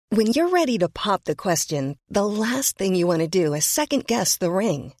When you're ready to pop the question, the last thing you want to do is second-guess the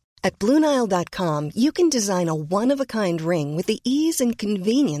ring. At BlueNile.com, you can design a one-of-a-kind ring with the ease and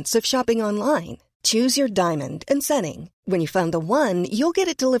convenience of shopping online. Choose your diamond and setting. When you find the one, you'll get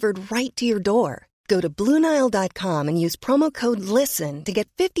it delivered right to your door. Go to BlueNile.com and use promo code LISTEN to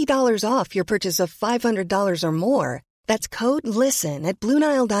get $50 off your purchase of $500 or more. That's code LISTEN at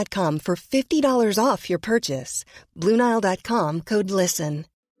BlueNile.com for $50 off your purchase. BlueNile.com, code LISTEN.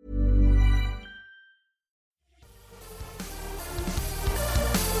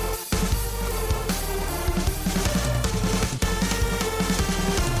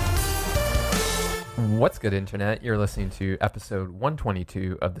 What's good, Internet? You're listening to episode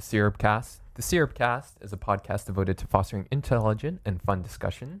 122 of the Syrupcast. The Syrupcast is a podcast devoted to fostering intelligent and fun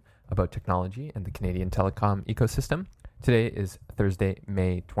discussion about technology and the Canadian telecom ecosystem. Today is Thursday,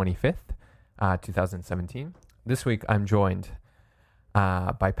 May 25th, 2017. This week, I'm joined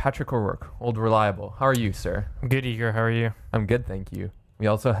by Patrick O'Rourke, Old Reliable. How are you, sir? I'm good, Igor. How are you? I'm good, thank you. We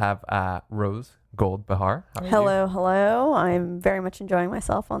also have Rose Gold Bahar. Hello. I'm very much enjoying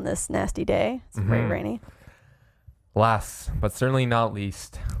myself on this nasty day. It's very rainy. Last, but certainly not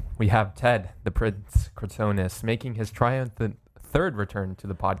least, we have Ted, the Prince Crotonus, making his triumphant third return to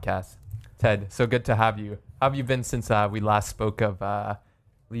the podcast. Ted, so good to have you. How have you been since we last spoke of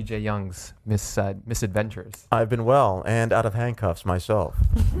Lee Jae Young's misadventures? I've been well and out of handcuffs myself.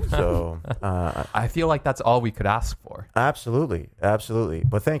 So I feel like that's all we could ask for. Absolutely.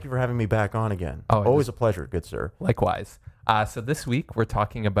 But thank you for having me back on again. Always a pleasure, good sir. Likewise. So this week we're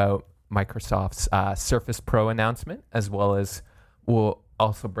talking about Microsoft's Surface Pro announcement, as well as we'll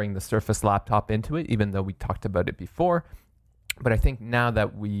also bring the Surface laptop into it, even though we talked about it before. But I think now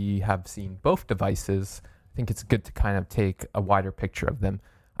that we have seen both devices, I think it's good to kind of take a wider picture of them.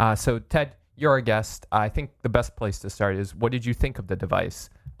 So Ted, you're our guest. I think the best place to start is, what did you think of the device?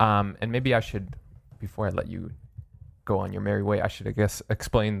 And maybe I should, before I let you go on your merry way, I should, I guess,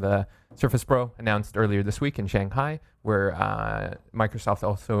 explain the Surface Pro announced earlier this week in Shanghai, where Microsoft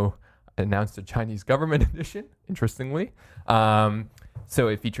also announced a Chinese government edition, interestingly. So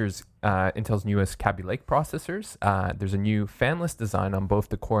it features Intel's newest Kaby Lake processors. There's a new fanless design on both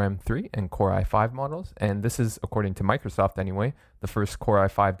the Core M3 and Core i5 models. And this is, according to Microsoft anyway, the first Core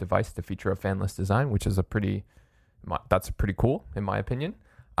i5 device to feature a fanless design, which is that's pretty cool, in my opinion.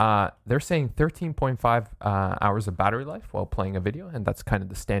 They're saying 13.5 hours of battery life while playing a video. And that's kind of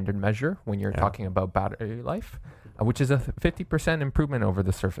the standard measure when you're talking about battery life, which is a 50% improvement over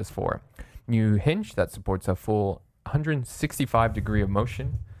the Surface 4. New hinge that supports a full 165 degree of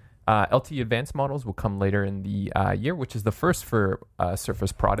motion. LTE advanced models will come later in the year, which is the first for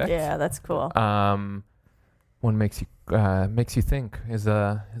Surface product. Yeah, that's cool. One makes you think, is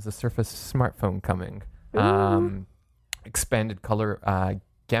a Surface smartphone coming? Expanded color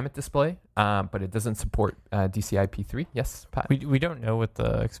gamut display, but it doesn't support DCI-P3. Yes, Pat? We don't know what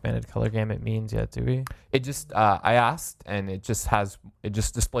the expanded color gamut means yet, do we? It just I asked, and it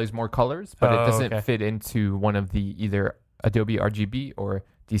just displays more colors, but it doesn't fit into one of the either Adobe RGB or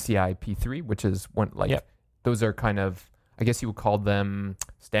DCI-P3, which is one those are kind of, I guess you would call them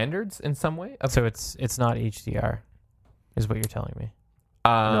standards in some way. So it's not HDR, is what you're telling me.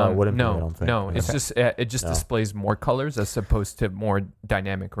 No, it wouldn't be, I don't think. No, it's just it displays more colors as opposed to more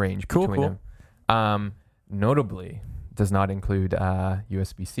dynamic range between them. Notably, does not include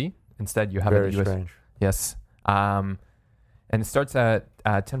USB-C. Instead, you have Very strange. Yes, and it starts at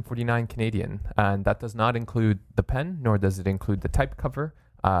 1049 Canadian, and that does not include the pen, nor does it include the type cover.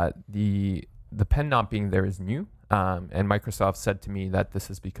 The pen not being there is new, and Microsoft said to me that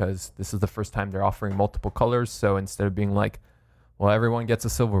this is because this is the first time they're offering multiple colors. So instead of being like, well, everyone gets a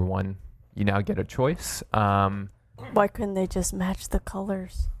silver one, you now get a choice. Why couldn't they just match the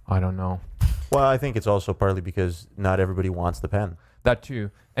colors? I don't know. Well, I think it's also partly because not everybody wants the pen. That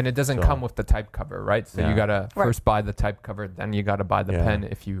too. And it doesn't come with the type cover, right? So you gotta first buy the type cover, then you gotta buy the pen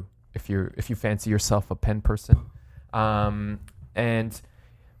if you fancy yourself a pen person. And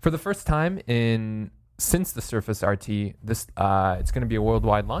for the first time since the Surface RT, this it's going to be a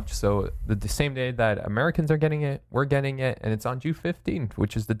worldwide launch. So the same day that Americans are getting it, we're getting it, and it's on June 15th,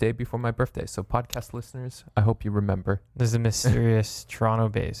 which is the day before my birthday. So podcast listeners, I hope you remember. There's a mysterious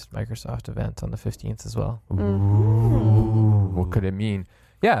Toronto-based Microsoft event on the 15th as well. Ooh, what could it mean?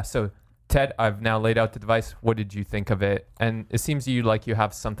 Yeah, so Ted, I've now laid out the device. What did you think of it? And it seems to you like you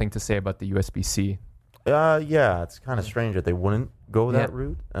have something to say about the USB-C. Yeah, it's kind of strange that they wouldn't go that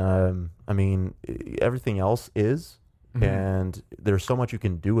route. I mean, everything else is, and there's so much you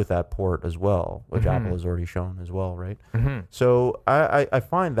can do with that port as well, which Apple has already shown as well, right? So I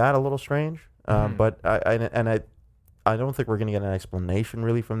find that a little strange, but I I don't think we're going to get an explanation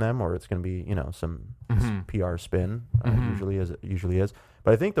really from them, or it's going to be, some PR spin, usually is.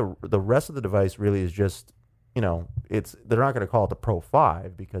 But I think the rest of the device really is just, they're not going to call it the Pro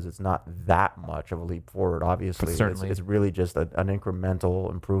 5 because it's not that much of a leap forward. Obviously, it's really just an incremental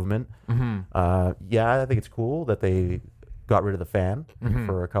improvement. I think it's cool that they got rid of the fan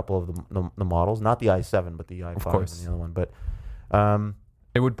for a couple of the models, not the i7, but the i5 and the other one. But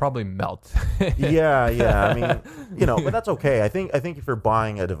it would probably melt. yeah. I mean, but that's okay. I think if you're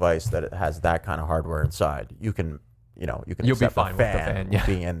buying a device that it has that kind of hardware inside, you can You'll accept be fine the with the fan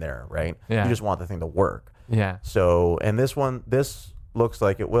being in there, right? Yeah. You just want the thing to work. Yeah. So, and this looks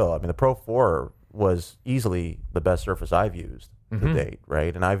like it will. I mean, the Pro 4 was easily the best Surface I've used to date,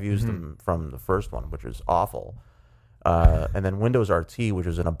 right? And I've used them from the first one, which was awful. And then Windows RT, which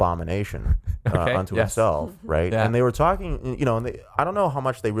is an abomination unto itself, right? Yeah. And they were talking, I don't know how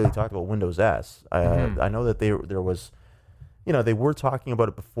much they really talked about Windows S. I know that there was, they were talking about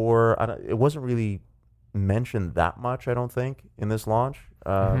it before. It wasn't really mentioned that much, I don't think, in this launch.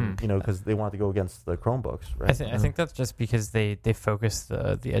 Because they want to go against the Chromebooks, right? I think that's just because they focused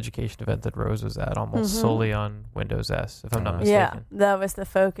the education event that Rose was at almost solely on Windows S, if I'm not mistaken. Yeah, that was the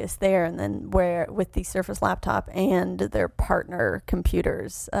focus there. And then where with the Surface Laptop and their partner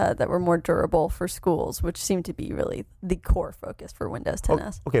computers that were more durable for schools, which seemed to be really the core focus for Windows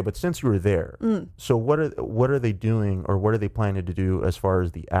 10s. Okay, but since you were there, so what are they doing, or what are they planning to do as far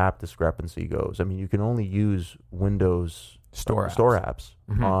as the app discrepancy goes? I mean, you can only use Windows store apps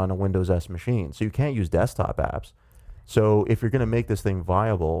on a Windows S machine. So you can't use desktop apps. So if you're going to make this thing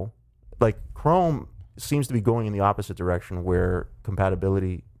viable, like Chrome seems to be going in the opposite direction where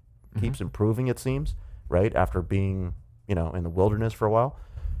compatibility keeps improving, it seems, right? After being, in the wilderness for a while.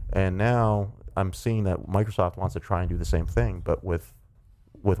 And now I'm seeing that Microsoft wants to try and do the same thing, but with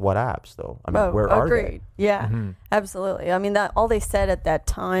what apps, though? I mean, where are they? Yeah, absolutely. I mean, that all they said at that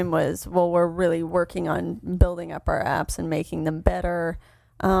time was, well, we're really working on building up our apps and making them better.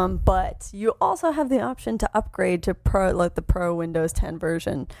 But you also have the option to upgrade to Pro, like the Pro Windows 10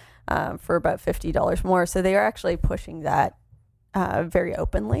 version, for about $50 more. So they are actually pushing that very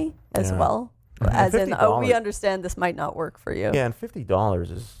openly as well. As in, we understand this might not work for you. Yeah, and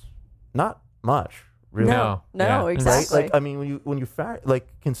 $50 is not much. Really? No, exactly. Right? Like, I mean, when you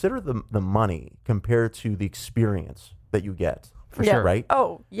consider the money compared to the experience that you get. For sure, right?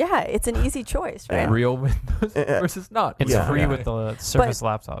 Oh, yeah, it's an easy choice, right? Real Windows versus not. It's free with the Surface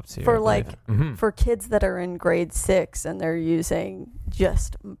laptops here. For for kids that are in grade 6 and they're using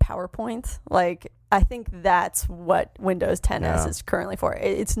just PowerPoint, I think that's what Windows 10s is currently for.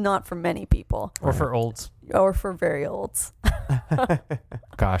 It's not for many people. Or for olds. Or for very olds.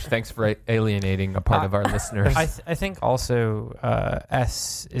 Gosh, thanks for alienating a part of our listeners. I think also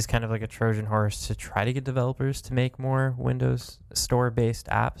S is kind of like a Trojan horse to try to get developers to make more Windows Store-based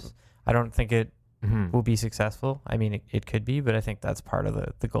apps. I don't think it will be successful. I mean, it could be, but I think that's part of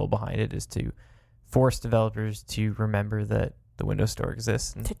the goal behind it, is to force developers to remember that the Windows Store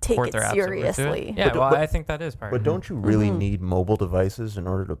exists and to take port it their apps seriously. Yeah, I think that is part. But don't you really need mobile devices in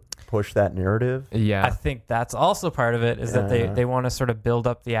order to push that narrative? Yeah, I think that's also part of it, is that they want to sort of build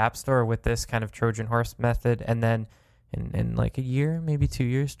up the App Store with this kind of Trojan horse method, and then in like a year, maybe 2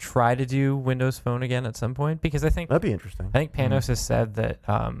 years, try to do Windows Phone again at some point, because I think that'd be interesting. I think Panos has said that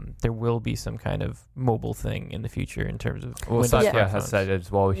there will be some kind of mobile thing in the future in terms of Windows Satya smartphones. has said it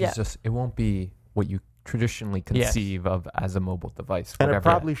as well. It won't be what you traditionally conceive of as a mobile device. And it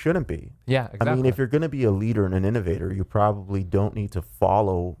probably shouldn't be. Yeah, exactly. I mean, if you're going to be a leader and an innovator, you probably don't need to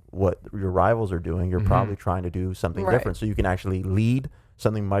follow what your rivals are doing. You're probably trying to do something different, so you can actually lead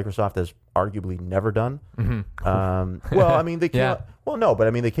something Microsoft has arguably never done. Well, I mean, they came up,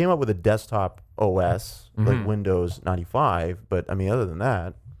 they came up with a desktop OS like Windows 95. But I mean, other than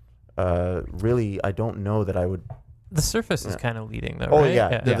that, really, I don't know that I would. The Surface is kind of leading, though, Oh, right?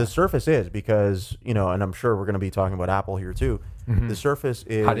 yeah. The Surface is, because, and I'm sure we're going to be talking about Apple here, too. The Surface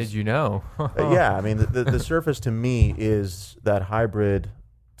is... How did you know? I mean, the Surface, to me, is that hybrid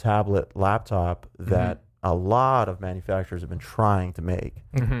tablet laptop that a lot of manufacturers have been trying to make.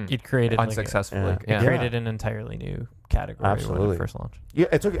 It created... unsuccessfully. It created an entirely new category when it first launched. Yeah,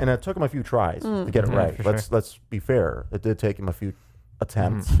 it took him a few tries to get it right. Let's be fair. It did take him a few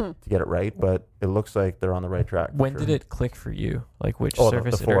attempts to get it right, but it looks like they're on the right track. When did it click for you? Like, which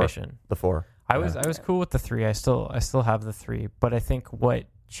Surface iteration? The 4. I was cool with the 3. I still have the 3, but I think what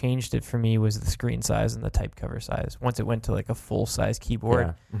changed it for me was the screen size and the type cover size. Once it went to like a full size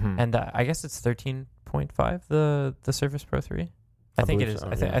keyboard, and I guess it's 13.5 the Surface Pro 3. I think it is. So,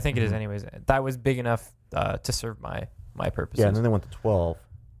 I think it is. Anyways, that was big enough to serve my purposes. Yeah, and then they went to 12.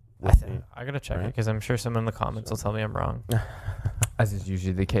 I gotta check it right? because I'm sure someone in the comments will tell me I'm wrong. As is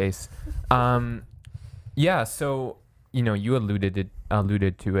usually the case. Yeah, so you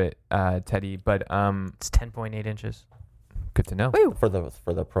alluded to it, Teddy, but It's 10.8 inches good to know. Woo. for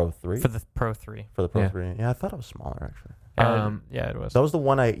the Pro 3. for the Pro 3. For the Pro Yeah. 3. Yeah, I thought it was smaller actually. Yeah, it was. That was the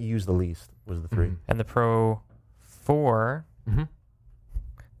one I used the least. Was the 3. Mhm. And the Pro 4, Mm-hmm.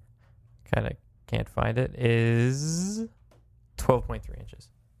 kind of can't find it, is 12.3 inches.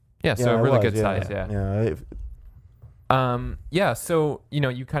 Yeah, so a it really was, good size. Yeah. Yeah. So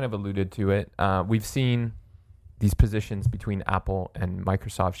you kind of alluded to it. We've seen these positions between Apple and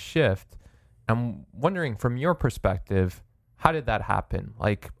Microsoft shift. I'm wondering, from your perspective, how did that happen?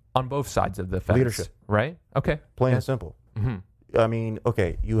 Like on both sides of the fence, Leadership. right? Okay, Plain Yeah. and simple. Mm-hmm. I mean,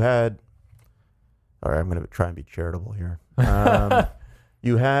 okay, you had. All right, I'm going to try and be charitable here.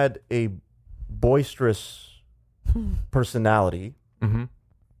 You had a boisterous personality Mm-hmm.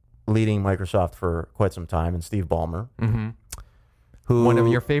 leading Microsoft for quite some time, and Steve Ballmer, Mm-hmm. who One of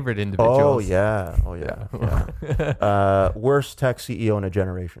your favorite individuals. Oh yeah. Worst tech CEO in a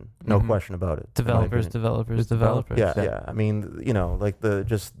generation, no Mhm. question about it. in my Developers, opinion. developers, developers. Yeah. I mean, like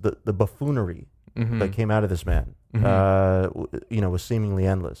the buffoonery Mm-hmm. that came out of this man, Mhm. was seemingly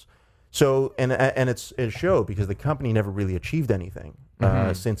endless. So, and it showed because the company never really achieved anything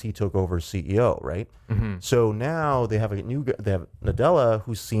Mhm. since he took over as CEO, right? Mm-hmm. So now they have they have Nadella,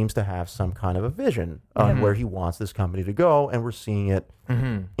 who seems to have some kind of a vision on Mhm. where he wants this company to go, and we're seeing it,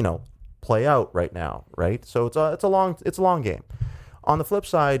 Mm-hmm. play out right now, right? So it's a long game. On the flip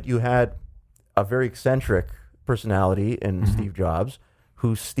side, you had a very eccentric personality in Mhm. Steve Jobs,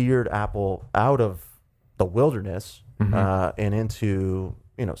 who steered Apple out of the wilderness Mhm. and into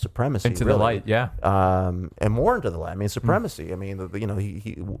supremacy, Into really. the light, yeah. And more into the light. I mean, supremacy. I mean,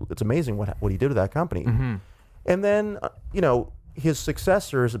 he it's amazing what he did with that company. Mm-hmm. And then his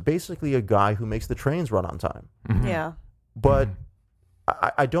successor is basically a guy who makes the trains run on time. Mm-hmm. Yeah. But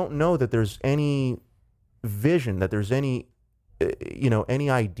I don't know that there's any vision, that there's any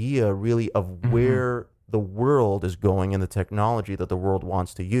idea really of Mhm. where the world is going and the technology that the world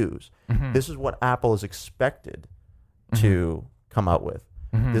wants to use. Mm-hmm. This is what Apple is expected to come out with.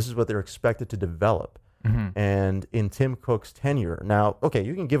 Mm-hmm. This is what they're expected to develop. Mm-hmm. And in Tim Cook's tenure, now, okay,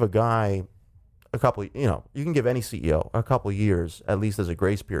 you can give a guy a couple, you can give any CEO a couple years at least as a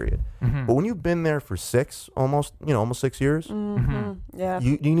grace period. Mm-hmm. But when you've been there for almost 6 years, Mm-hmm. Yeah.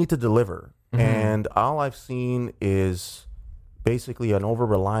 you need to deliver. Mhm. And all I've seen is basically an over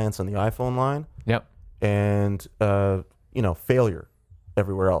reliance on the iPhone line Yep. and failure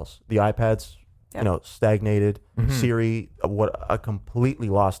everywhere else. The iPads, Yep. stagnated. Mhm. Siri, what a completely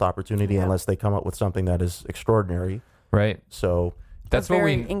lost opportunity Yep. unless they come up with something that is extraordinary. Right. So That's a what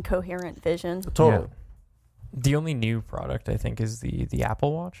very we. incoherent vision. totally. The only new product I think is the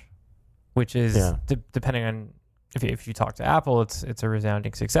Apple Watch, which is Yeah. depending on if you talk to Apple, it's a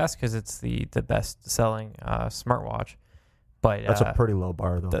resounding success because it's the best selling smartwatch. But That's a pretty low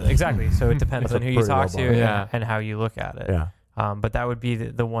bar, though. exactly. So it depends That's on a who you pretty talk low to bar. Yeah. and how you look at it. Yeah. But that would be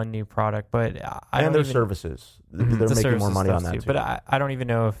the one new product. But I And don't their even, services. Mhm. They're the making more services money on stuff that, too. too. But I don't even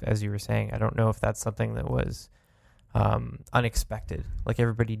know if, as you were saying, I don't know if that's something that was unexpected. Like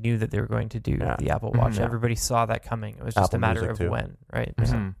everybody knew that they were going to do Yeah. the Apple Watch. Mhm. Everybody saw that coming. It was just Apple a matter Music, of too. when, right?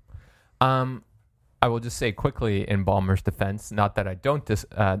 Mhm. I will just say quickly in Ballmer's defense, not that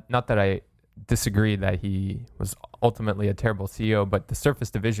I disagree that he was ultimately a terrible CEO, but the Surface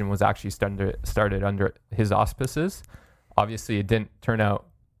division was actually started under his auspices. Obviously, it didn't turn out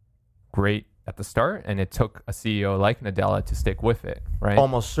great at the start, and it took a CEO like Nadella to stick with it, right?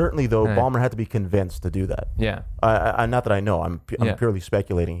 Almost certainly, though, Right. Ballmer had to be convinced to do that. Yeah. Not that I know. I'm Yeah. purely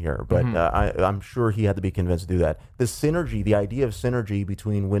speculating here, but Mhm. I'm sure he had to be convinced to do that. The synergy, the idea of synergy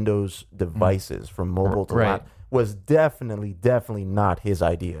between Windows devices from mobile to Right. laptop was definitely not his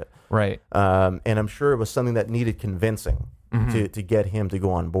idea. Right. And I'm sure it was something that needed convincing Mhm. to get him to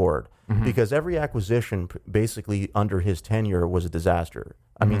go on board. Mhm. Because every acquisition basically under his tenure was a disaster.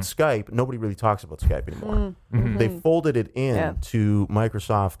 I mean, Mhm. Skype, nobody really talks about Skype anymore. Mhm. They folded it in Yeah. to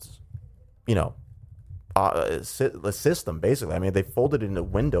Microsoft's, system, basically. I mean, they folded it into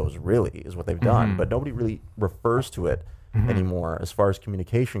Windows, really, is what they've done. Mhm. But nobody really refers to it Mhm. anymore as far as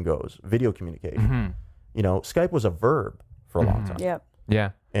communication goes, video communication. Mhm. Skype was a verb for a long Mhm. time. Yep. Yeah.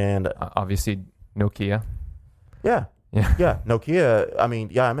 And Obviously, Nokia. yeah. Yeah. Yeah, Nokia. I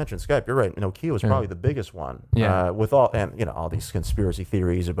mean, I mentioned Skype. You're right. Nokia was Yeah. probably the biggest one. Yeah. With all all these conspiracy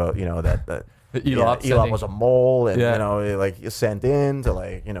theories about that Elon Elon was a mole and Yeah. like sent in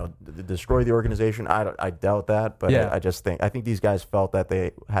to destroy the organization. I doubt that, but Yeah. I think these guys felt that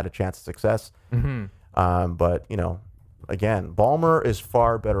they had a chance of success. Mm-hmm. But again, Ballmer is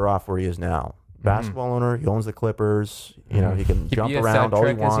far better off where he is now. Basketball owner, he owns the Clippers. You know, he can jump around all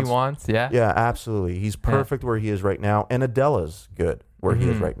he wants. Yeah. Yeah, absolutely. He's perfect where he is right now. And Adela's good where he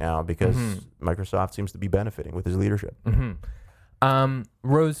is right now because Microsoft seems to be benefiting with his leadership.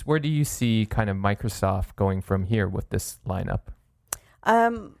 Rose, where do you see kind of Microsoft going from here with this lineup?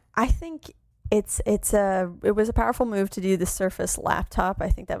 I think it was a powerful move to do the Surface laptop. I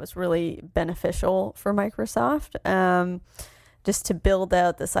think that was really beneficial for Microsoft. Just to build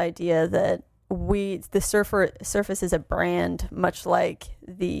out this idea that the Surface is a brand, much like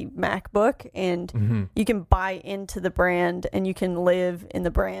the MacBook, and you can buy into the brand and you can live in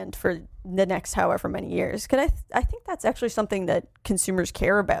the brand for the next however many years. Because I think that's actually something that consumers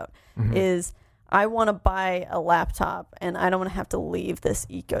care about. Is I want to buy a laptop and I don't want to have to leave this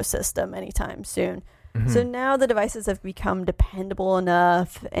ecosystem anytime soon. So now the devices have become dependable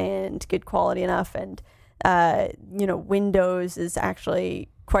enough and good quality enough, and Windows is actually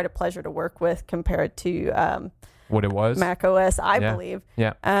quite a pleasure to work with compared to what it was Mac OS, I believe.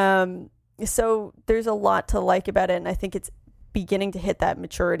 Yeah. So there's a lot to like about it, and I think it's beginning to hit that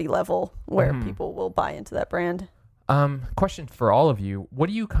maturity level where people will buy into that brand. Question for all of you: what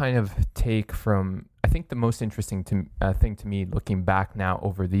do you kind of take from? I think the most interesting thing to me, looking back now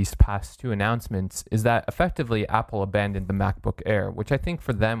over these past two announcements, is that effectively Apple abandoned the MacBook Air, which I think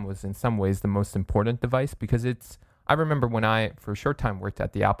for them was in some ways the most important device because it's. I remember when I, for a short time, worked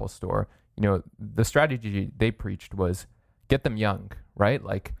at the Apple store, the strategy they preached was get them young, right?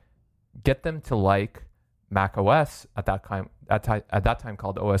 Like get them to like Mac OS at that time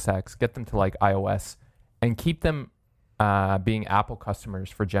called OS X, get them to like iOS, and keep them being Apple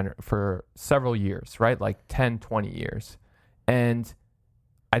customers for several years, right? Like 10, 20 years. And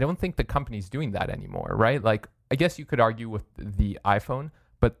I don't think the company's doing that anymore, right? Like I guess you could argue with the iPhone,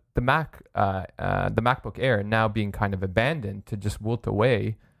 but the MacBook Air now being kind of abandoned to just wilt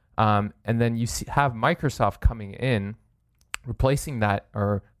away. And then you have Microsoft coming in, replacing that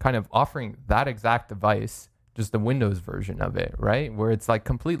or kind of offering that exact device, just the Windows version of it, right? Where it's like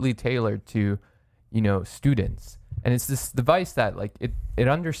completely tailored to, students. And it's this device that like it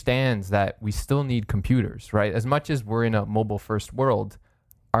understands that we still need computers, right? As much as we're in a mobile first world,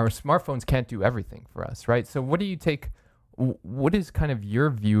 our smartphones can't do everything for us, right? So what is kind of your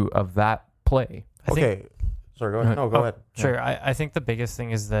view of that play? Sorry, go ahead. No, go ahead. Sure. I think the biggest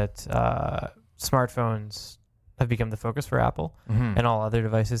thing is that smartphones have become the focus for Apple, and all other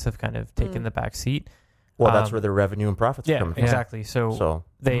devices have kind of taken the back seat. Well, that's where their revenue and profits are coming from. Exactly. So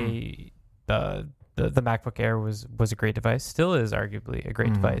they the MacBook Air was a great device, still is arguably a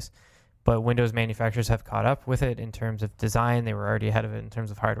great device, but Windows manufacturers have caught up with it in terms of design. They were already ahead of it in terms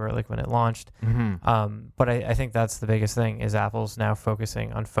of hardware, like when it launched. But I think that's the biggest thing is Apple's now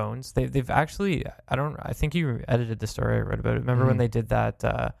focusing on phones. They've actually, I think you edited the story I read about it. Remember when they did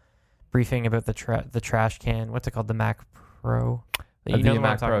that briefing about the trash can? What's it called? The Mac Pro. The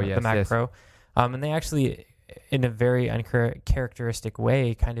Mac Pro, yes, the Mac Pro. And they actually, in a very uncharacteristic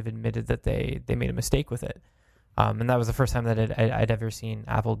way, kind of admitted that they made a mistake with it. And that was the first time that I'd ever seen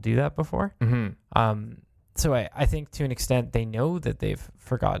Apple do that before. So I think to an extent they know that they've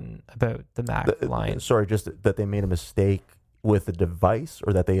forgotten about the Mac line. Sorry, just that they made a mistake with the device,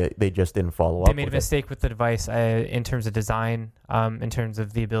 or that they just didn't follow up. They made a mistake with the device in terms of design, in terms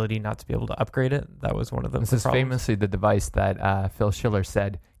of the ability not to be able to upgrade it. That was one of them. This is famously the device that Phil Schiller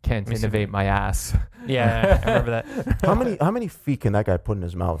said can't innovate my ass. Yeah, I remember that. How many feet can that guy put in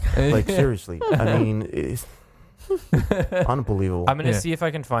his mouth? Like seriously, I mean, it's unbelievable. I'm gonna see if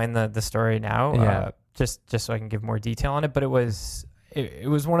I can find the story now, just so I can give more detail on it. But it was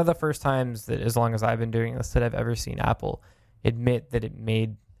one of the first times that, as long as I've been doing this, that I've ever seen Apple admit that it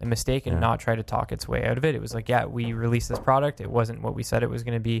made a mistake and not try to talk its way out of it. It was like, we released this product. It wasn't what we said it was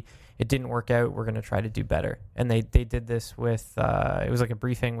going to be. It didn't work out. We're going to try to do better. And they did this with, it was like a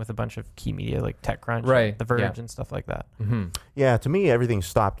briefing with a bunch of key media like TechCrunch, right, The Verge and stuff like that. Yeah, to me, everything's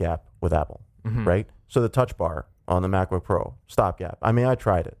stopgap with Apple, right? So the touch bar on the MacBook Pro, stopgap. I mean, I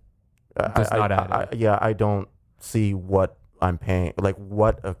tried it. I don't see what I'm paying, like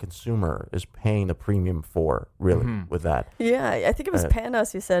what a consumer is paying the premium for, really, with that. Yeah, I think it was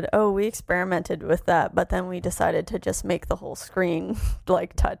Panos who said, we experimented with that, but then we decided to just make the whole screen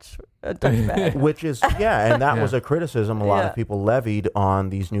like touchpad. Which is, and that was a criticism a lot of people levied on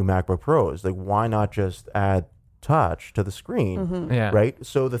these new MacBook Pros. Like, why not just add touch to the screen, right?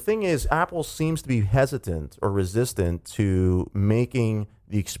 So the thing is, Apple seems to be hesitant or resistant to making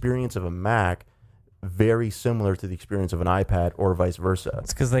the experience of a Mac very similar to the experience of an iPad or vice versa.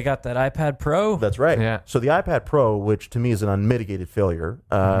 It's because they got that iPad Pro. That's right. Yeah. So the iPad Pro, which to me is an unmitigated failure,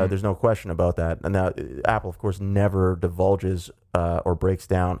 there's no question about that. And now Apple, of course, never divulges or breaks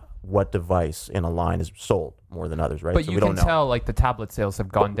down what device in a line is sold more than others, right? But so you we can don't know. tell, like, the tablet sales have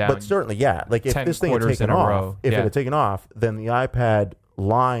gone down. But certainly, yeah. Like if 10 this thing had quarters taken in a off, row. if Yeah. it had taken off, then the iPad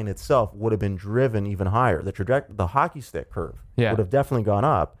line itself would have been driven even higher. The hockey stick curve would have definitely gone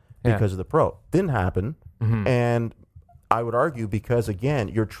up because of the Pro. Didn't happen, and I would argue because again,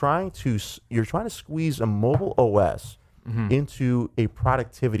 you're trying to squeeze a mobile OS into a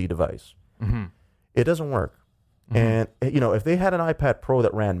productivity device. It doesn't work. And if they had an iPad Pro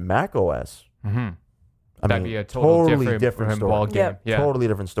that ran Mac OS, that'd be a totally different story. ball game. Yeah. Totally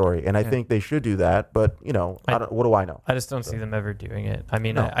different story. And I think they should do that. But what do I know? I just don't see them ever doing it. I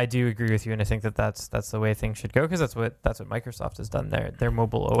mean, I do agree with you, and I think that's the way things should go because that's what Microsoft has done. Their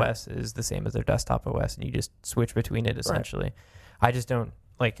mobile OS is the same as their desktop OS, and you just switch between it essentially. Right. I just don't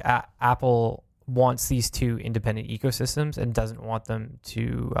like Apple wants these two independent ecosystems and doesn't want them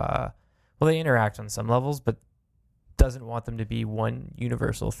to. They interact on some levels, but doesn't want them to be one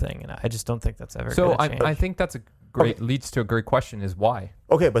universal thing, and I just don't think that's ever. So gonna change. I think that's leads to a great question: is why?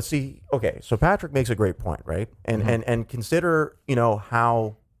 Okay, so Patrick makes a great point, right? And and consider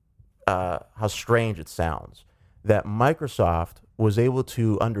how strange it sounds that Microsoft was able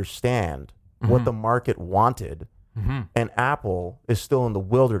to understand what the market wanted, and Apple is still in the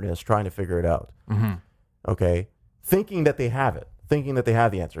wilderness trying to figure it out. Okay, thinking that they have it. Thinking that they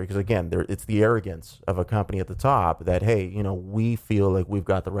have the answer, because again, it's the arrogance of a company at the top that, hey, we feel like we've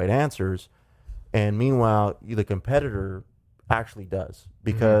got the right answers, and meanwhile, the competitor actually does,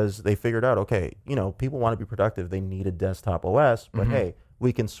 because they figured out, okay, people want to be productive, they need a desktop OS, but hey,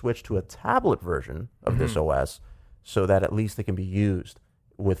 we can switch to a tablet version of this OS, so that at least it can be used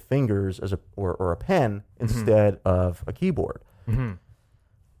with fingers as or a pen instead of a keyboard.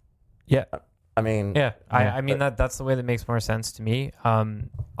 Yeah. I mean, I mean that's the way that makes more sense to me.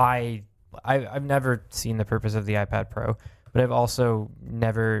 I've never seen the purpose of the iPad Pro, but I've also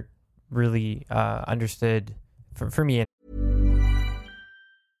never really understood. For me,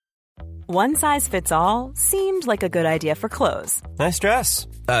 One size fits all seemed like a good idea for clothes. Nice dress.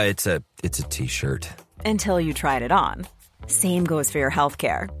 It's a t-shirt. Until you tried it on. Same goes for your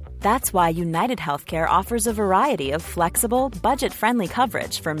healthcare. That's why United Healthcare offers a variety of flexible, budget-friendly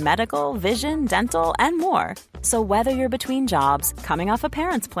coverage for medical, vision, dental, and more. So whether you're between jobs, coming off a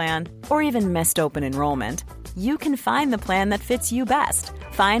parent's plan, or even missed open enrollment, you can find the plan that fits you best.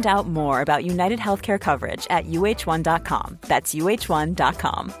 Find out more about United Healthcare coverage at uh1.com. That's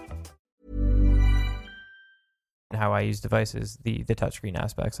uh1.com. How I use devices, the touchscreen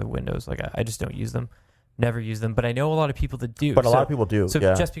aspects of Windows, like I just don't use them. Never use them, but I know a lot of people that do. But a lot of people do. So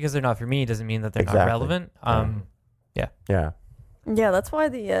just because they're not for me doesn't mean that they're not relevant. Yeah, that's why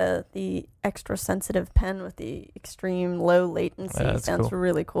the extra sensitive pen with the extreme low latency sounds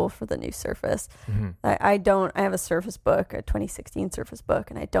really cool for the new Surface. I have a Surface Book, a 2016 Surface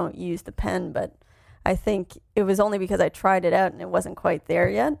Book, and I don't use the pen, but I think it was only because I tried it out and it wasn't quite there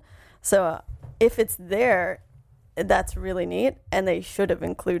yet. So if it's there, that's really neat, and they should have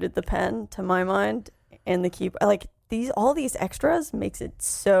included the pen, to my mind. And the keyboard, like all these extras makes it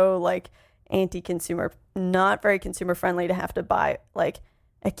so like anti-consumer, not very consumer friendly to have to buy like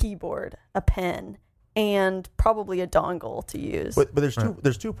a keyboard, a pen, and probably a dongle to use. But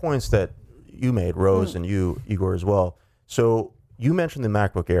there's two points that you made, Rose, and you, Igor, as well. So you mentioned the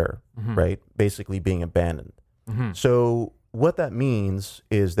MacBook Air, right? Basically being abandoned. So what that means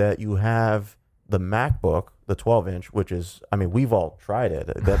is that you have the MacBook, the 12-inch, which is, I mean, we've all tried it.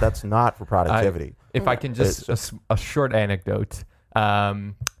 That's not for productivity. If I can just, a short anecdote.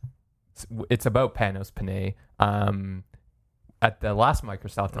 It's about Panos Panay. At the last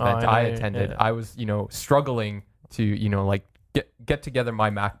Microsoft event I attended, I was, struggling to, get together my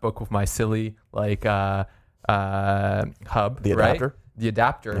MacBook with my silly, hub. The adapter? Right? The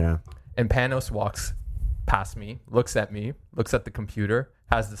adapter. Yeah. And Panos walks past me, looks at the computer,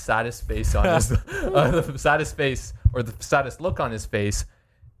 has the saddest face on his, the saddest look on his face,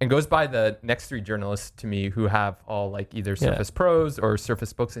 and goes by the next three journalists to me who have all either Surface Pros or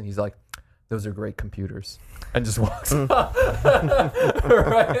Surface Books, and he's like, "Those are great computers," and just walks off.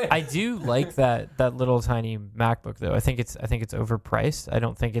 Right? I do like that little tiny MacBook though. I think it's overpriced. I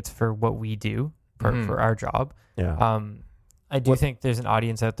don't think it's for what we do for our job. Yeah. I do think there's an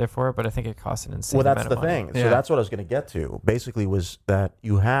audience out there for it, but I think it costs an insane amount of money. Well, that's the thing. So that's what I was going to get to. Basically, was that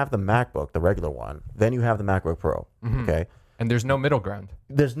you have the MacBook, the regular one, then you have the MacBook Pro. Okay. And there's no middle ground.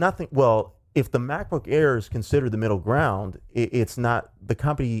 There's nothing. Well, if the MacBook Air is considered the middle ground, it's not, the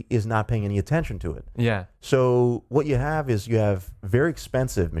company is not paying any attention to it. Yeah. So what you have is you have very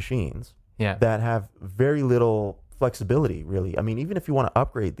expensive machines that have very little flexibility, really. I mean, even if you want to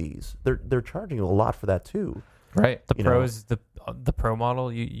upgrade these, they're charging you a lot for that too. Right. The Pro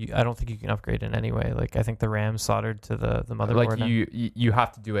model, you I don't think you can upgrade in any way. Like I think the RAM's soldered to the motherboard. Like you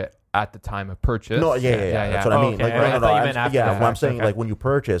have to do it at the time of purchase. No, yeah. That's what I mean. Okay. Like, I thought you meant after the what I'm fact. saying, Okay. like when you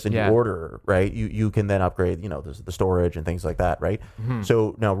purchase and you order, right? You can then upgrade, the storage and things like that, right? Mm-hmm.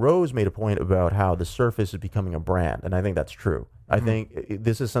 So now Rose made a point about how the Surface is becoming a brand, and I think that's true. I think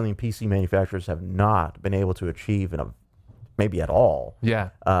this is something PC manufacturers have not been able to achieve maybe at all. Yeah.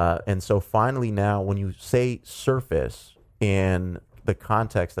 And so finally now, when you say Surface in the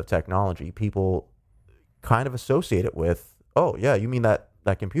context of technology, people kind of associate it with, oh yeah, you mean that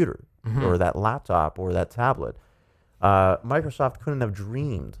computer or that laptop or that tablet. Microsoft couldn't have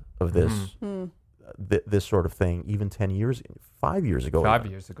dreamed of this this sort of thing even 5 years ago. 5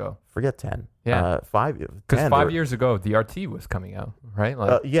 years ago. Forget 10. Yeah. 5 Because 5 years ago, the RT was coming out, right?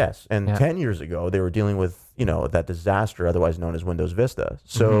 Yes, and 10 years ago, they were dealing with, that disaster otherwise known as Windows Vista.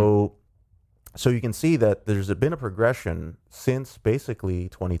 So you can see that there's been a progression since basically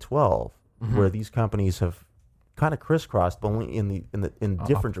 2012 where these companies have kind of crisscrossed, but only in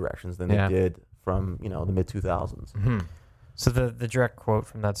different directions than they did from, the mid 2000s. So the direct quote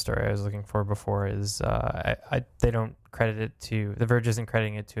from that story I was looking for before is they don't credit it to, The Verge isn't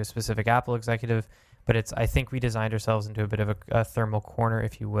crediting it to a specific Apple executive, but it's, I think we designed ourselves into a bit of a thermal corner,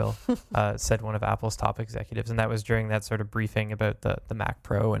 if you will, said one of Apple's top executives. And that was during that sort of briefing about the Mac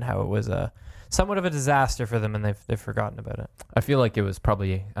Pro and how it was somewhat of a disaster for them, and they've forgotten about it. I feel like it was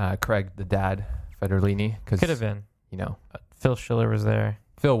probably Craig, the dad, Federlini. Could have been. Phil Schiller was there.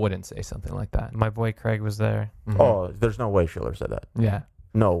 Phil wouldn't say something like that. My boy Craig was there. Oh, there's no way Schiller said that. Yeah.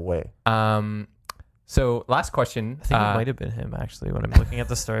 No way. So last question. I think it might have been him, actually, when I'm looking at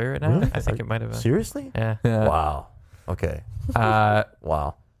the story right now. Really? I think it might have been. Seriously? Yeah. Wow. Okay.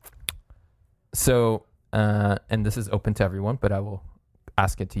 Wow. So, and this is open to everyone, but I will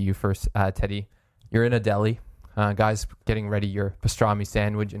ask it to you first, Teddy. You're in a deli. Guy's getting ready your pastrami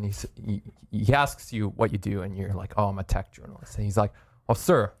sandwich, and he asks you what you do, and you're like, oh, I'm a tech journalist. And he's like, oh,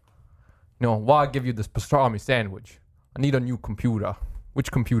 sir, why give you this pastrami sandwich? I need a new computer.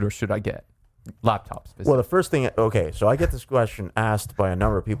 Which computer should I get? Laptop specifically. Well, the first thing, so I get this question asked by a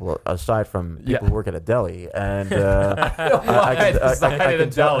number of people aside from people who work at a deli, and I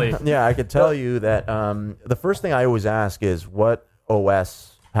could tell you that the first thing I always ask is, what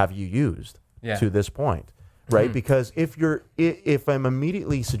OS have you used to this point? Right? Because if I'm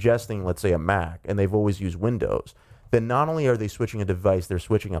immediately suggesting, let's say, a Mac, and they've always used Windows, then not only are they switching a device, they're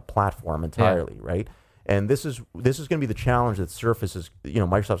switching a platform entirely, right? And this is going to be the challenge that Surface is,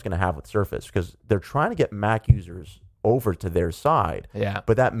 Microsoft's going to have with Surface, because they're trying to get Mac users over to their side. Yeah.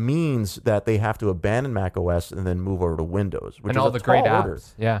 But that means that they have to abandon Mac OS and then move over to Windows, which and is all a the tall great order.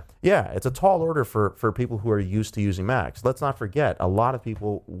 apps. Yeah. Yeah, it's a tall order for people who are used to using Macs. Let's not forget, a lot of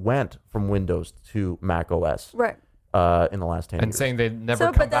people went from Windows to Mac OS. Right. In the last 10 years. And saying they'd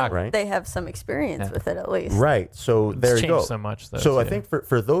never come back. Right? They have some experience with it, at least. Right. So there you go. Changed so much, though. So I think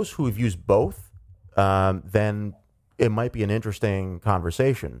for those who have used both, then it might be an interesting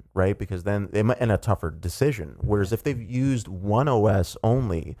conversation, right? Because then and a tougher decision. Whereas if they've used one OS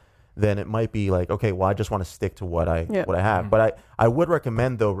only, then it might be like, okay, well, I just want to stick to what I have. But I would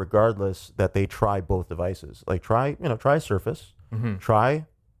recommend, though, regardless, that they try both devices. Like try Surface, try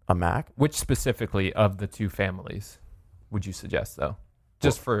a Mac. Which specifically of the two families would you suggest, though?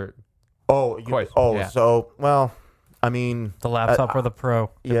 Just for so well, I mean, the laptop or the Pro.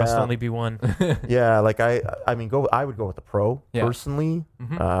 There must only be one. Yeah, like I would go with the Pro personally,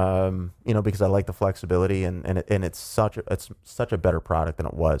 because I like the flexibility and it's such a better product than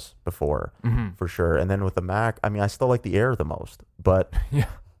it was before, for sure. And then with the Mac, I mean, I still like the Air the most, but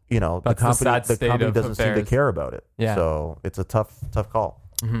the company doesn't seem to care about it. Yeah. So it's a tough call.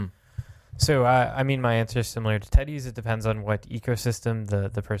 So, I mean, my answer is similar to Teddy's. It depends on what ecosystem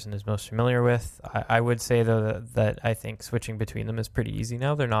the person is most familiar with. I would say, though, that I think switching between them is pretty easy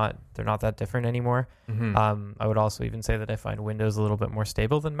now. They're not that different anymore. I would also even say that I find Windows a little bit more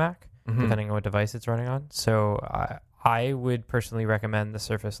stable than Mac, depending on what device it's running on. So I would personally recommend the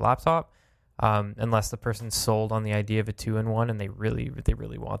Surface laptop, unless the person's sold on the idea of a 2-in-1 and they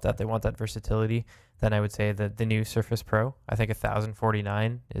really want that. They want that versatility. Then I would say that the new Surface Pro, I think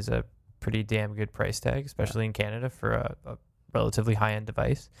 $1,049 is a pretty damn good price tag, especially in Canada for a relatively high-end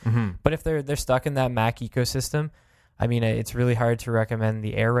device. But if they're stuck in that Mac ecosystem, I mean, it's really hard to recommend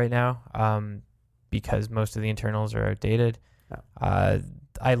the Air right now, because most of the internals are outdated.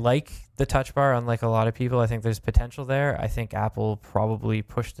 I like the touch bar, unlike a lot of people. I think there's potential there. I think Apple probably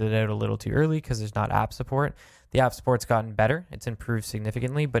pushed it out a little too early because there's not app support. The app support's gotten better. It's improved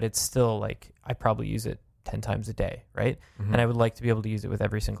significantly, but it's still like I probably use it 10 times a day, right? And I would like to be able to use it with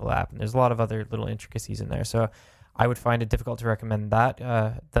every single app. And there's a lot of other little intricacies in there. So I would find it difficult to recommend that,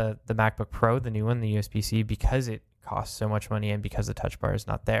 the MacBook Pro, the new one, the USB-C, because it costs so much money and because the touch bar is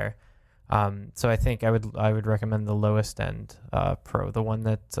not there. So I think I would recommend the lowest end Pro, the one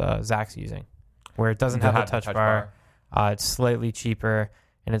that Zach's using, where it doesn't have a touch bar. It's slightly cheaper,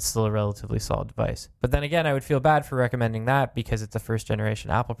 and it's still a relatively solid device. But then again, I would feel bad for recommending that because it's a first generation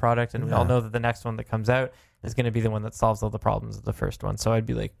Apple product, and we all know that the next one that comes out is going to be the one that solves all the problems of the first one. So I'd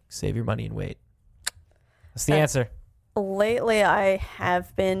be like, save your money and wait. That's the answer. Lately, I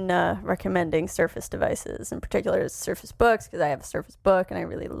have been recommending Surface devices, in particular Surface Books, because I have a Surface Book and I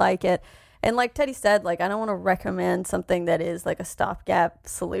really like it. And like Teddy said, like I don't want to recommend something that is like a stopgap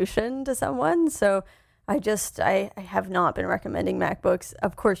solution to someone. So I have not been recommending MacBooks.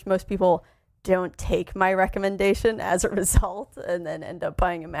 Of course, most people don't take my recommendation as a result and then end up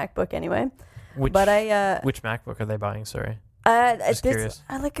buying a MacBook anyway. Which MacBook are they buying? Sorry. Just curious.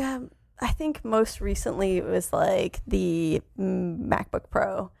 I think most recently it was like the MacBook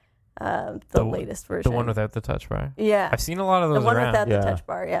Pro, the latest version. The one without the touch bar? Yeah. I've seen a lot of those around. The one around. without the touch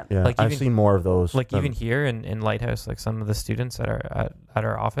bar, yeah. Like I've seen more of those. Like even here in Lighthouse, like some of the students at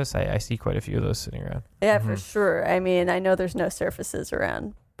our office, I see quite a few of those sitting around. Yeah, for sure. I mean, I know there's no Surfaces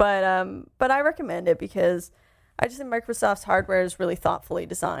around, but I recommend it because I just think Microsoft's hardware is really thoughtfully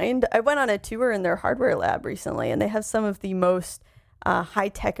designed. I went on a tour in their hardware lab recently, and they have some of the most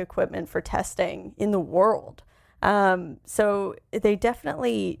high-tech equipment for testing in the world. So they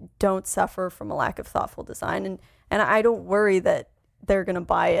definitely don't suffer from a lack of thoughtful design. And I don't worry that they're going to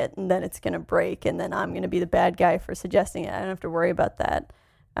buy it and then it's going to break and then I'm going to be the bad guy for suggesting it. I don't have to worry about that.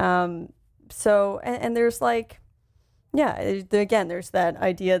 And there's like, again, there's that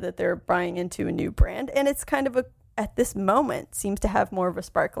idea that they're buying into a new brand, and it's kind of at this moment seems to have more of a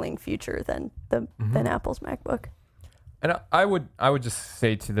sparkling future than Apple's MacBook. And I would just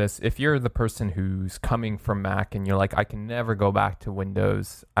say to this, if you're the person who's coming from Mac and you're like, I can never go back to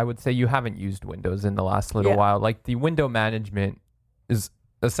Windows, I would say you haven't used Windows in the last little while. Like the window management is,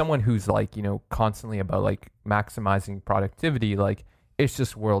 as someone who's like, constantly about like maximizing productivity, like it's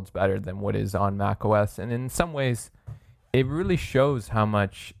just worlds better than what is on Mac OS. And in some ways, it really shows how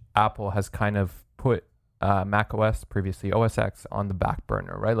much Apple has kind of put Mac OS, previously OS X, on the back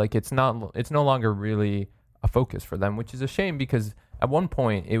burner, right? Like it's no longer really a focus for them, which is a shame because at one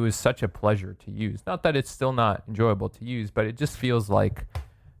point it was such a pleasure to use. Not that it's still not enjoyable to use, but it just feels like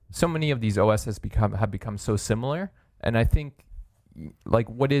so many of these OSs have become so similar. And I think like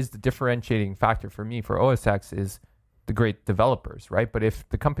what is the differentiating factor for me for OS X is the great developers, right? But if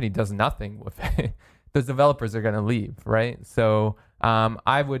the company does nothing with it, those developers are going to leave, right? So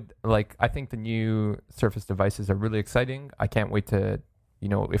I think the new Surface devices are really exciting. I can't wait to,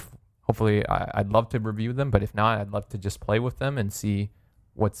 hopefully I'd love to review them, but if not, I'd love to just play with them and see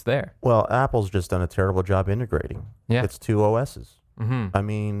what's there. Well, Apple's just done a terrible job integrating. Yeah. It's two OSs. I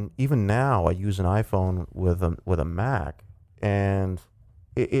mean, even now I use an iPhone with a Mac, and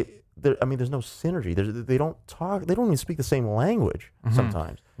there's no synergy. They don't talk. They don't even speak the same language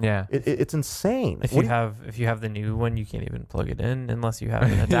sometimes. Yeah, it's insane. If you have the new one, you can't even plug it in unless you have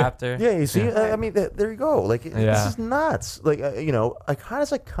an adapter. Yeah, you see. I mean, there you go. Like this is nuts. Like like how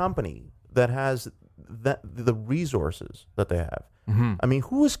does a company that has the resources that they have? I mean,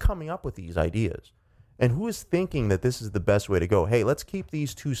 who is coming up with these ideas? And who is thinking that this is the best way to go? Hey, let's keep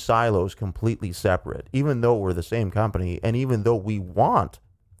these two silos completely separate, even though we're the same company, and even though we want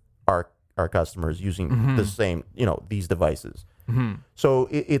our customers using the same, these devices. So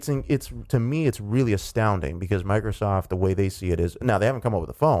it's to me, it's really astounding because Microsoft, the way they see it is, now they haven't come up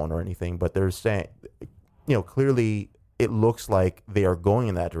with a phone or anything, but they're saying, clearly it looks like they are going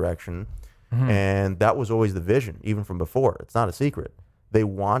in that direction. And that was always the vision, even from before. It's not a secret. They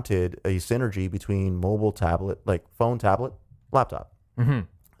wanted a synergy between mobile, tablet, like phone, tablet, laptop.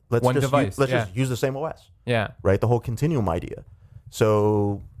 Let's just use the same OS. Yeah. Right? The whole continuum idea.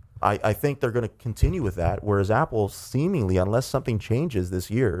 So I think they're going to continue with that, whereas Apple seemingly, unless something changes this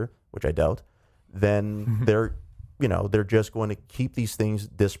year, which I doubt, then they're just going to keep these things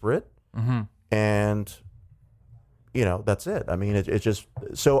disparate. And that's it. I mean, it's just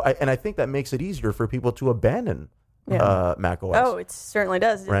so. I think that makes it easier for people to abandon Mac OS. Oh, it certainly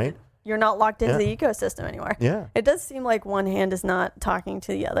does. Right? You're not locked into the ecosystem anymore. Yeah. It does seem like one hand is not talking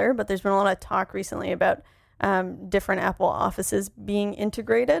to the other, but there's been a lot of talk recently about different Apple offices being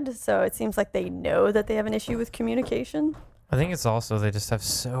integrated. So it seems like they know that they have an issue with communication. I think it's also they just have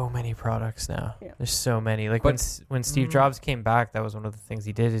so many products now. Yeah. There's so many. Like when Steve Jobs came back, that was one of the things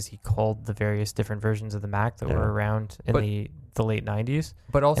he did is he culled the various different versions of the Mac that were around in the late 90s.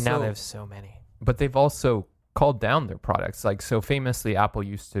 But also, and now they have so many. But they've also called down their products. Like, so famously, Apple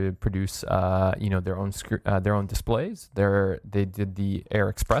used to produce, their own displays. They did the Air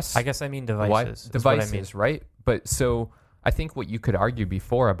Express. I guess I mean devices. Devices, right? But so I think what you could argue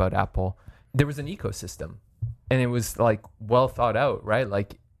before about Apple, there was an ecosystem, and it was like well thought out, right?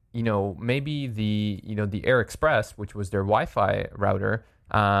 Like, maybe the Air Express, which was their Wi-Fi router,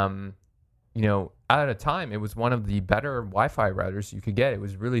 at a time, it was one of the better Wi-Fi routers you could get. It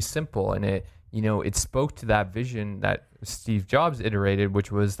was really simple, and it spoke to that vision that Steve Jobs iterated,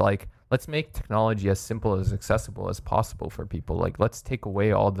 which was like, let's make technology as simple as accessible as possible for people. Like, let's take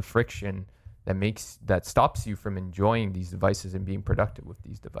away all the friction that stops you from enjoying these devices and being productive with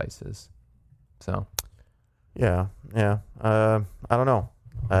these devices. So, yeah. I don't know.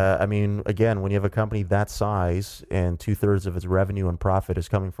 I mean, again, when you have a company that size and 2/3 of its revenue and profit is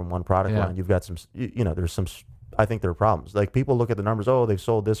coming from one product line, you've got some, there's some, I think there are problems. Like, people look at the numbers, they've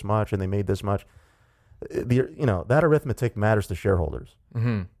sold this much and they made this much. That arithmetic matters to shareholders.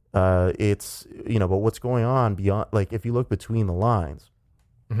 Mm-hmm. It's, but what's going on beyond, like, if you look between the lines,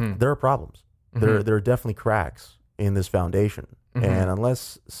 there are problems. Mm-hmm. There are definitely cracks in this foundation. Mm-hmm. And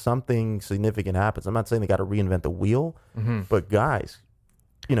unless something significant happens, I'm not saying they got to reinvent the wheel, but guys,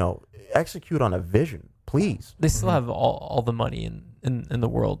 execute on a vision, please. They still have all the money in the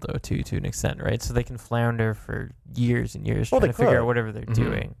world, though, to an extent, right? So they can flounder for years and years trying to figure out whatever they're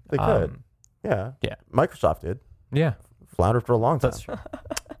doing. They could. Yeah. Microsoft did. Yeah. Floundered for a long time. That's true.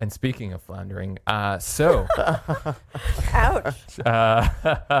 And speaking of floundering, Ouch.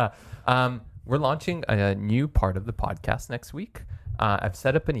 We're launching a new part of the podcast next week. I've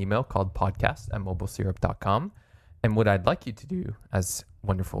set up an email called podcast@mobilesyrup.com. And what I'd like you to do as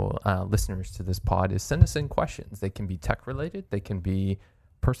wonderful listeners to this pod is send us in questions. They can be tech related. They can be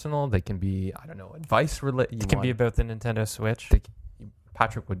personal. They can be, advice related. It can be about the Nintendo Switch.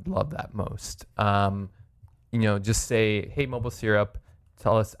 Patrick would love that most. Just say, hey, Mobile Syrup,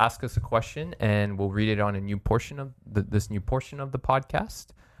 ask us a question, and we'll read it on a new portion of this new portion of the podcast.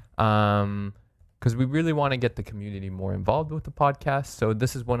 Because we really want to get the community more involved with the podcast. So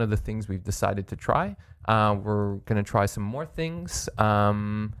this is one of the things we've decided to try. We're going to try some more things.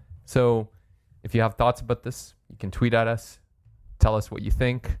 So if you have thoughts about this, you can tweet at us, tell us what you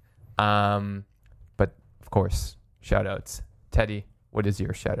think. But of course, shout outs. Teddy, what is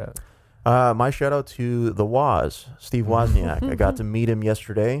your shout out? My shout out to the Woz, Steve Wozniak. I got to meet him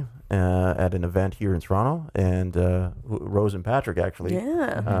yesterday at an event here in Toronto, and Rose and Patrick actually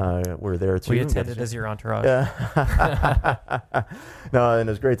were there too. We attended as your entourage. No, and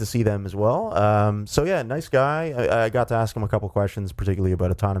it was great to see them as well. Nice guy. I got to ask him a couple questions, particularly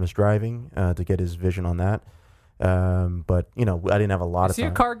about autonomous driving, to get his vision on that. But I didn't have a lot of time. Is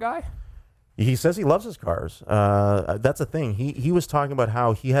he a car guy? He says he loves his cars. That's the thing. He was talking about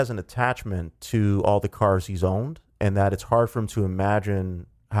how he has an attachment to all the cars he's owned, and that it's hard for him to imagine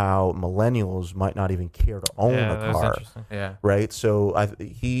how millennials might not even care to own a car. Yeah. Right. So I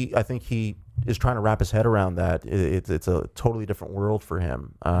think he is trying to wrap his head around that. It's a totally different world for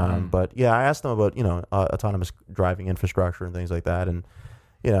him. But yeah, I asked him about autonomous driving infrastructure and things like that, and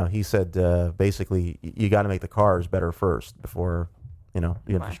he said basically you got to make the cars better first before the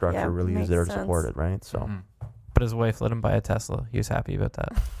infrastructure really is there to support it, right? So. But his wife let him buy a Tesla. He was happy about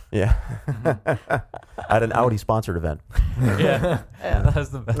that. Yeah. At an Audi sponsored event. Yeah. That was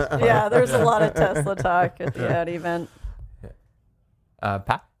the best part. Yeah, there's a lot of Tesla talk at the Audi event.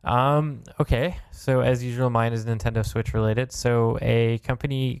 Pat? Okay. So as usual, mine is Nintendo Switch related. So a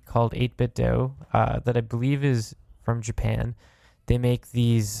company called 8BitDo that I believe is from Japan. They make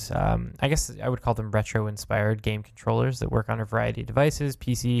these, I guess I would call them retro-inspired game controllers that work on a variety of devices,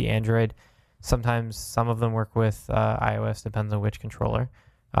 PC, Android. Sometimes some of them work with iOS, depends on which controller.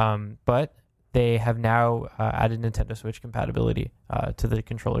 But they have now added Nintendo Switch compatibility to the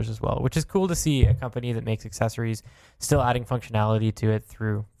controllers as well, which is cool to see a company that makes accessories still adding functionality to it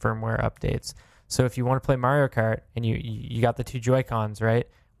through firmware updates. So if you want to play Mario Kart and you got the two Joy-Cons, right?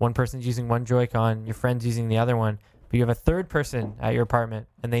 One person's using one Joy-Con, your friend's using the other one, but you have a third person at your apartment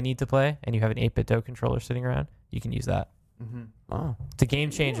and they need to play and you have an 8BitDo controller sitting around, you can use that. Mm-hmm. Oh. It's a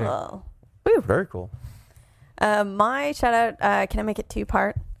game changer. Cool. Woo, very cool. My shout out, can I make it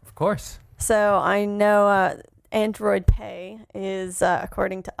two-part? Of course. So I know Android Pay is,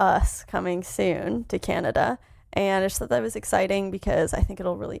 according to us, coming soon to Canada. And I just thought that was exciting because I think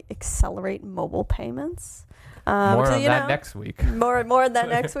it'll really accelerate mobile payments. More on that next week. More on that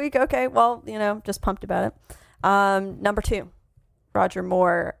next week. Okay. Well, just pumped about it. Number 2, Roger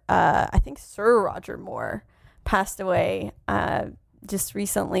Moore. I think Sir Roger Moore passed away just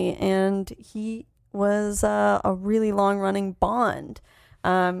recently, and he was a really long-running Bond.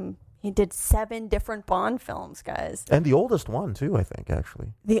 He did 7 different Bond films, guys. And the oldest one too, I think,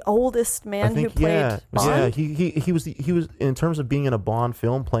 actually. The oldest man who played Bond? Yeah, he was in terms of being in a Bond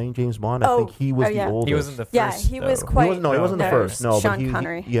film, playing James Bond, I think he was the oldest. He wasn't the first. Yeah, he was quite... He wasn't the first. No, Sean but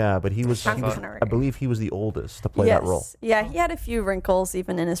Connery. but he was, I believe he was the oldest to play that role. Yeah, he had a few wrinkles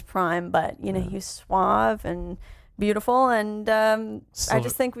even in his prime, but, he was suave and beautiful, and I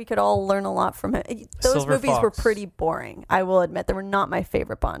just think we could all learn a lot from him. Those Silver movies were Fox. pretty boring, I will admit. They were not my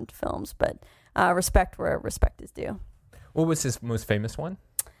favorite Bond films, but respect where respect is due. What was his most famous one?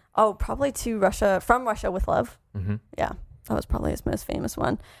 Oh, probably From Russia with Love. Mm-hmm. Yeah, that was probably his most famous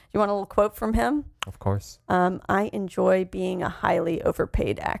one. You want a little quote from him? Of course. I enjoy being a highly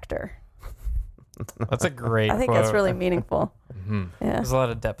overpaid actor. That's a great I think quote. that's really meaningful. Mm-hmm. Yeah. There's a lot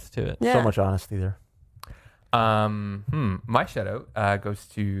of depth to it. Yeah. So much honesty there. My shout out goes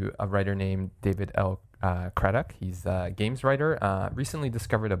to a writer named David L. Craddock. He's a games writer. Recently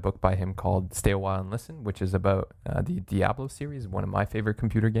discovered a book by him called Stay a While and Listen, which is about the Diablo series, one of my favorite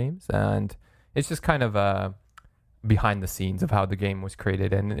computer games. And it's just kind of behind the scenes of how the game was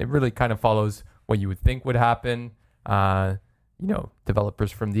created. And it really kind of follows what you would think would happen.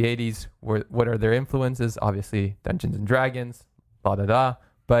 Developers from the 80s, what are their influences? Obviously, Dungeons and Dragons, blah.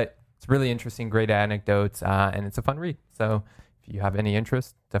 But it's really interesting, great anecdotes, and it's a fun read. So if you have any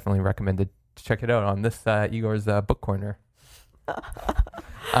interest, definitely recommend to check it out on this Igor's Book Corner.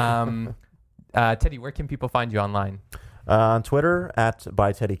 Teddy, where can people find you online? On Twitter,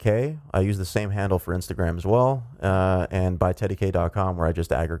 @byTeddyK. I use the same handle for Instagram as well, and byteddyk.com, where I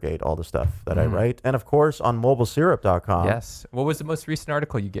just aggregate all the stuff that I write. And, of course, on mobilesyrup.com. Yes. What was the most recent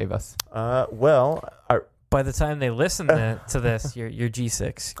article you gave us? By the time they listen to this, your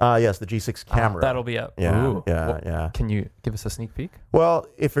G6. Yes, the G6 camera. That'll be up. Yeah, Ooh. yeah. Can you give us a sneak peek? Well,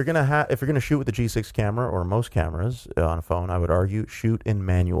 if you're gonna shoot with the G6 camera, or most cameras on a phone, I would argue shoot in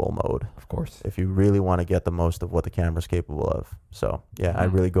manual mode. Of course. If you really want to get the most of what the camera's capable of. So yeah, I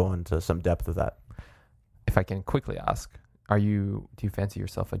really go into some depth of that. If I can quickly ask, do you fancy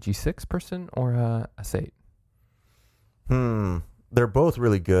yourself a G6 person or a S8? They're both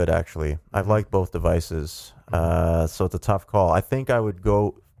really good, actually. I've liked both devices, so it's a tough call. I think I would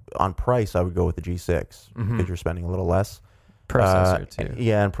go on price. I would go with the G6 because you're spending a little less. Processor too.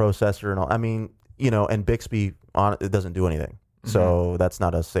 Yeah, and processor and all. I mean, and Bixby it doesn't do anything, so that's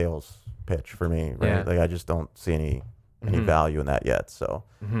not a sales pitch for me, right? Yeah. Like I just don't see any value in that yet. So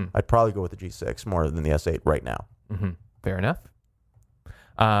I'd probably go with the G6 more than the S8 right now. Fair enough.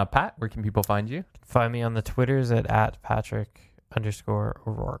 Pat, where can people find you? Find me on the Twitters at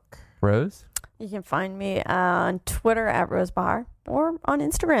 @Patrick_O'Rourke. Rose? You can find me on Twitter @RoseBahar or on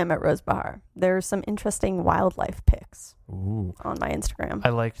Instagram @RoseBahar. There's some interesting wildlife pics on my Instagram. I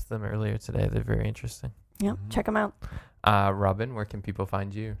liked them earlier today. They're very interesting. Yeah, check them out. Robin, where can people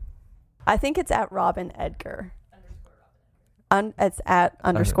find you? I think it's @Robin Edgar. It's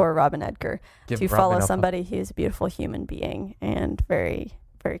 @_Robin Edgar. Give to Robin follow a somebody who's a beautiful human being and very,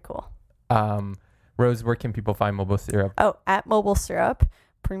 very cool. Rose, where can people find Mobile Syrup? Oh, @Mobile Syrup.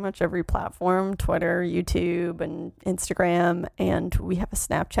 Pretty much every platform, Twitter, YouTube, and Instagram. And we have a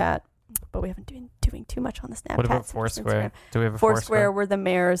Snapchat, but we haven't been doing too much on the Snapchat. What about so just Foursquare? Instagram. Do we have a Foursquare? We're the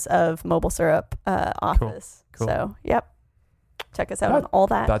mayors of Mobile Syrup office. Cool. So, yep. Check us out on all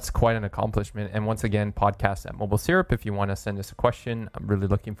that. That's quite an accomplishment. And once again, podcast @Mobile Syrup. If you want to send us a question, I'm really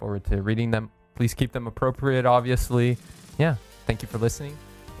looking forward to reading them. Please keep them appropriate, obviously. Yeah. Thank you for listening.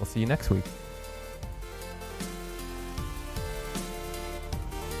 We'll see you next week.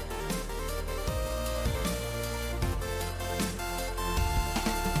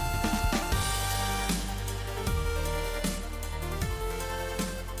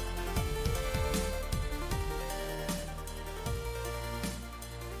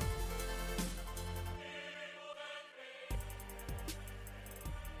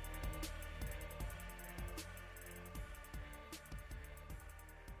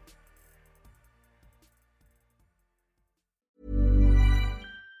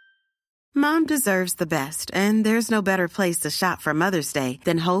 Mom deserves the best, and there's no better place to shop for Mother's Day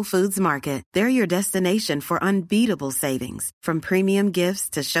than Whole Foods Market. They're your destination for unbeatable savings, from premium gifts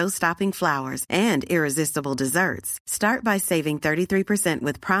to show-stopping flowers and irresistible desserts. Start by saving 33%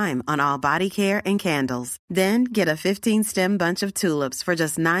 with Prime on all body care and candles. Then get a 15-stem bunch of tulips for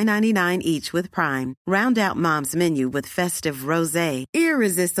just $9.99 each with Prime. Round out Mom's menu with festive rosé,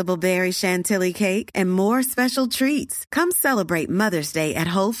 irresistible berry chantilly cake, and more special treats. Come celebrate Mother's Day at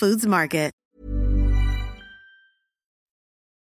Whole Foods Market.